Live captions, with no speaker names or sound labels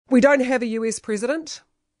We don't have a US president.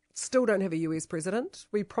 Still don't have a US president.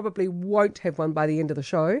 We probably won't have one by the end of the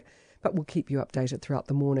show, but we'll keep you updated throughout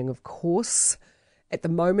the morning, of course. At the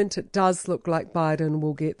moment, it does look like Biden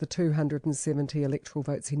will get the 270 electoral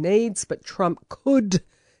votes he needs, but Trump could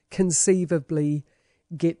conceivably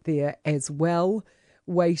get there as well.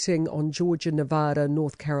 Waiting on Georgia, Nevada,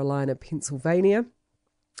 North Carolina, Pennsylvania.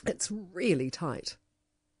 It's really tight.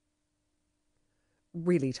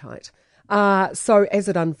 Really tight. So as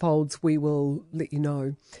it unfolds, we will let you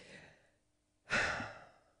know.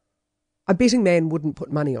 A betting man wouldn't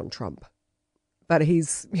put money on Trump, but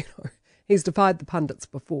he's defied the pundits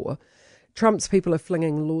before. Trump's people are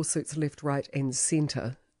flinging lawsuits left, right and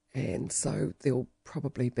centre, and so there'll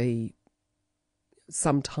probably be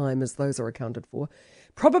some time as those are accounted for.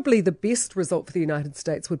 Probably the best result for the United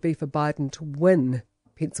States would be for Biden to win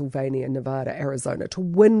Pennsylvania, Nevada, Arizona, to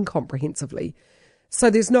win comprehensively. So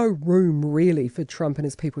there's no room really for Trump and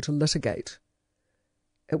his people to litigate.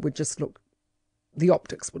 It would just look, the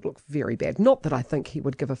optics would look very bad. Not that I think he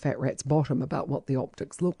would give a fat rat's bottom about what the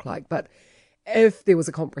optics look like, but if there was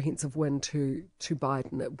a comprehensive win to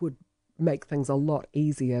Biden, it would make things a lot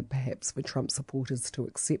easier perhaps for Trump supporters to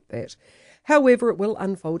accept that. However, it will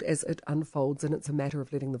unfold as it unfolds, and it's a matter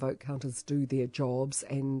of letting the vote counters do their jobs.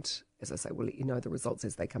 And as I say, we'll let you know the results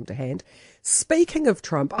as they come to hand. Speaking of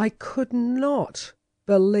Trump, I could not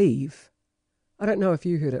believe, I don't know if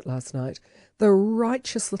you heard it last night, the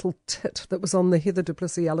righteous little tit that was on the Heather du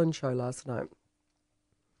Plessis-Ellen show last night.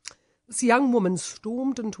 This young woman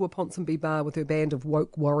stormed into a Ponsonby bar with her band of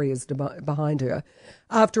woke warriors behind her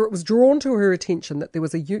after it was drawn to her attention that there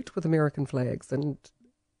was a ute with American flags and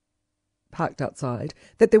parked outside,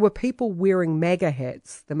 that there were people wearing MAGA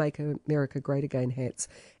hats, the Make America Great Again hats,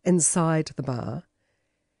 inside the bar,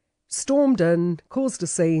 stormed in, caused a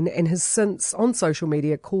scene, and has since, on social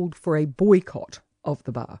media, called for a boycott of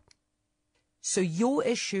the bar. So your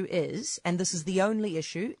issue is, and this is the only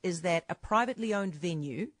issue, is that a privately owned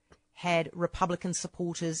venue had Republican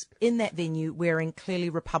supporters in that venue wearing clearly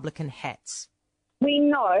Republican hats. We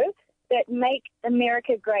know that Make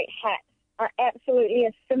America Great hats are absolutely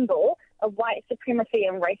a symbol of white supremacy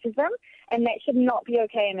and racism, and that should not be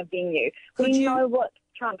okay in a venue. We know what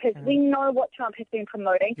Trump has been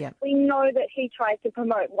promoting. Yeah. We know that he tries to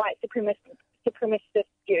promote white supremacist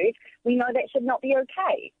views. We know that should not be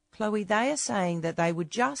okay. Chloe, they are saying that they were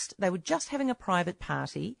just having a private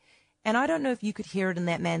party, and I don't know if you could hear it in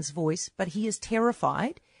that man's voice, but he is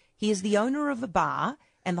terrified. He is the owner of a bar,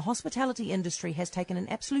 and the hospitality industry has taken an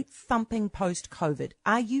absolute thumping post-COVID.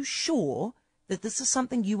 Are you sure that this is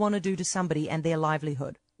something you want to do to somebody and their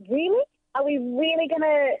livelihood? Really? Are we really going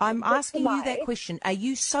to... I'm asking you that question. Are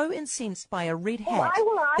you so incensed by a red hat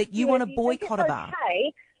that you want to boycott a bar?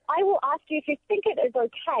 Okay, I will ask you if you think it is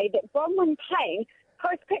okay that Bronwyn Payne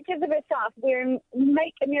posts pictures of herself wearing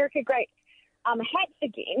Make America Great hats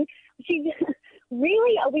again.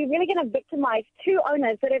 Really, are we really going to victimize two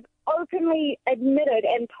owners that have openly admitted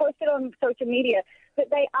and posted on social media that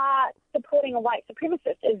they are supporting a white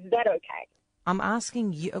supremacist? Is that okay? I'm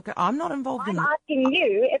asking you. Okay, I'm not involved in. I'm asking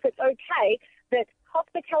you if it's okay that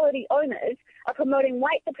hospitality owners are promoting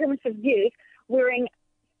white supremacist views, wearing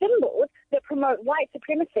symbols that promote white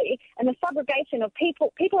supremacy and the subrogation of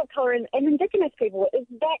people of colour and Indigenous people. Is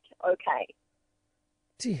that okay?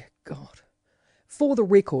 Dear God. For the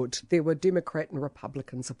record, there were Democrat and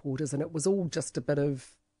Republican supporters, and it was all just a bit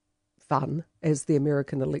of fun as the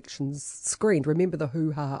American elections screened. Remember the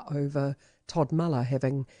hoo-ha over Todd Muller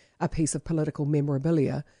having a piece of political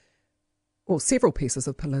memorabilia, or several pieces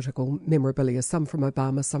of political memorabilia, some from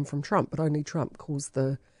Obama, some from Trump, but only Trump caused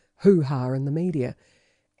the hoo-ha in the media.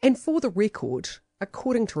 And for the record,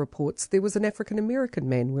 according to reports, there was an African-American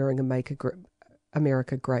man wearing a Make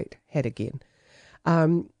America Great hat again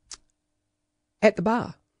at the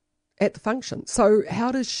bar, at the function. So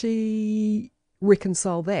how does she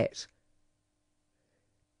reconcile that?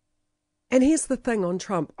 And here's the thing on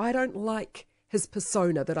Trump. I don't like his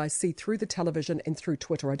persona that I see through the television and through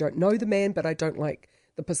Twitter. I don't know the man, but I don't like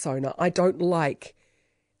the persona. I don't like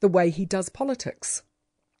the way he does politics.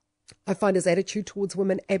 I find his attitude towards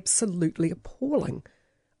women absolutely appalling.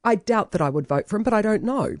 I doubt that I would vote for him, but I don't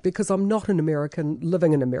know, because I'm not an American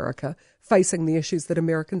living in America facing the issues that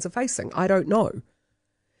Americans are facing. I don't know.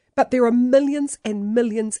 But there are millions and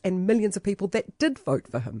millions and millions of people that did vote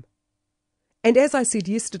for him. And as I said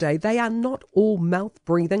yesterday, they are not all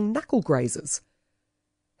mouth-breathing knuckle-grazers.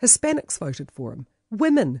 Hispanics voted for him.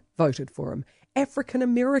 Women voted for him. African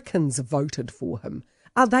Americans voted for him.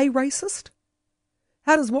 Are they racist?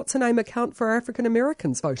 How does what's-her-name account for African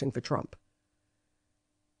Americans voting for Trump?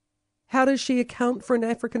 How does she account for an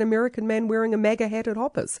African American man wearing a MAGA hat at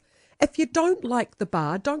Hoppers? If you don't like the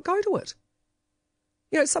bar, don't go to it.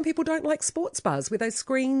 You know, some people don't like sports bars where they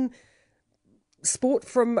screen sport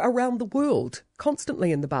from around the world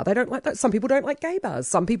constantly in the bar. They don't like that. Some people don't like gay bars.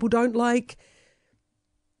 Some people don't like,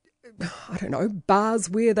 I don't know, bars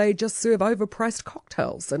where they just serve overpriced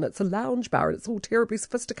cocktails and it's a lounge bar and it's all terribly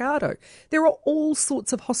sophisticated. There are all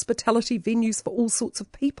sorts of hospitality venues for all sorts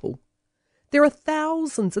of people. There are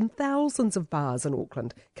thousands and thousands of bars in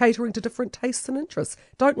Auckland catering to different tastes and interests.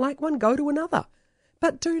 Don't like one, go to another.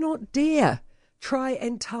 But do not dare try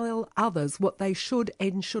and tell others what they should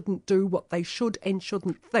and shouldn't do, what they should and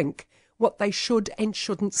shouldn't think, what they should and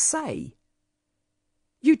shouldn't say.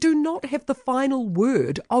 You do not have the final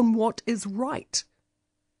word on what is right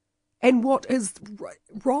and what is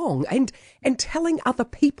wrong. And telling other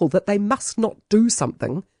people that they must not do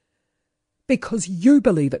something because you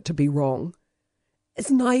believe it to be wrong is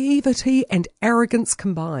naivety and arrogance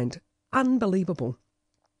combined. Unbelievable.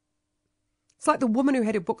 It's like the woman who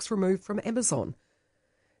had her books removed from Amazon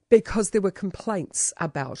because there were complaints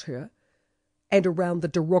about her and around the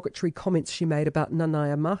derogatory comments she made about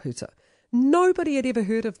Nanaia Mahuta. Nobody had ever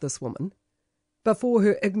heard of this woman before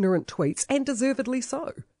her ignorant tweets, and deservedly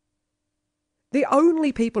so. The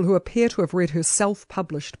only people who appear to have read her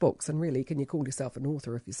self-published books, and really, can you call yourself an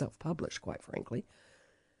author if you're self-published, quite frankly,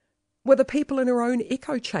 were the people in her own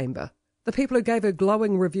echo chamber, the people who gave her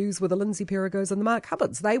glowing reviews with the Lindsay Perigos and the Mark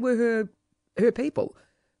Hubbards. They were her people.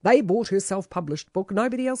 They bought her self-published book.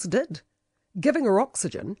 Nobody else did. Giving her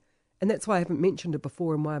oxygen, and that's why I haven't mentioned her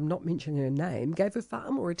before and why I'm not mentioning her name, gave her far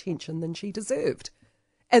more attention than she deserved.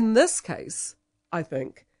 In this case, I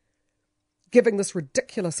think, giving this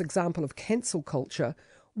ridiculous example of cancel culture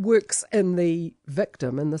works in the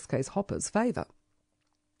victim, in this case Hopper's, favour.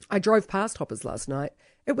 I drove past Hopper's last night.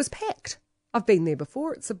 It was packed. I've been there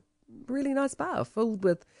before. It's a really nice bar filled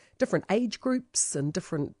with different age groups and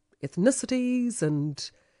different ethnicities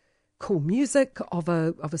and cool music of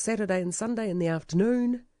a Saturday and Sunday in the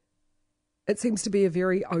afternoon. It seems to be a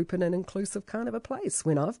very open and inclusive kind of a place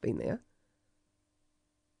when I've been there.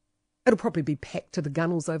 It'll probably be packed to the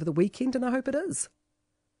gunnels over the weekend, and I hope it is.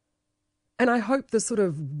 And I hope the sort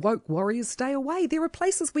of woke warriors stay away. There are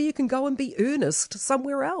places where you can go and be earnest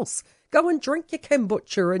somewhere else. Go and drink your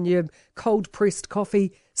kombucha and your cold-pressed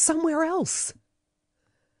coffee somewhere else.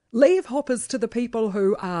 Leave Hoppers to the people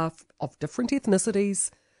who are of different ethnicities,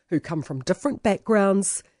 who come from different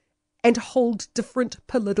backgrounds, and hold different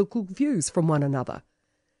political views from one another.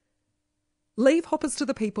 Leave Hoppers to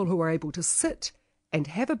the people who are able to sit and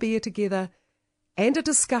have a beer together and a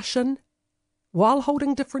discussion while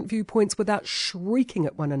holding different viewpoints without shrieking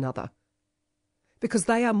at one another, because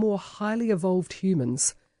they are more highly evolved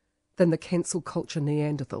humans than the cancel culture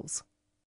Neanderthals.